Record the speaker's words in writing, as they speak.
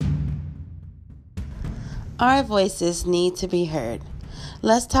Our voices need to be heard.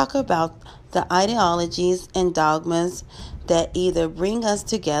 Let's talk about the ideologies and dogmas that either bring us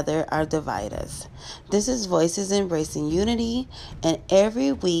together or divide us. This is Voices Embracing Unity, and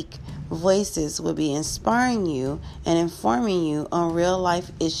every week, Voices will be inspiring you and informing you on real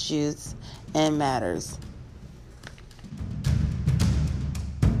life issues and matters.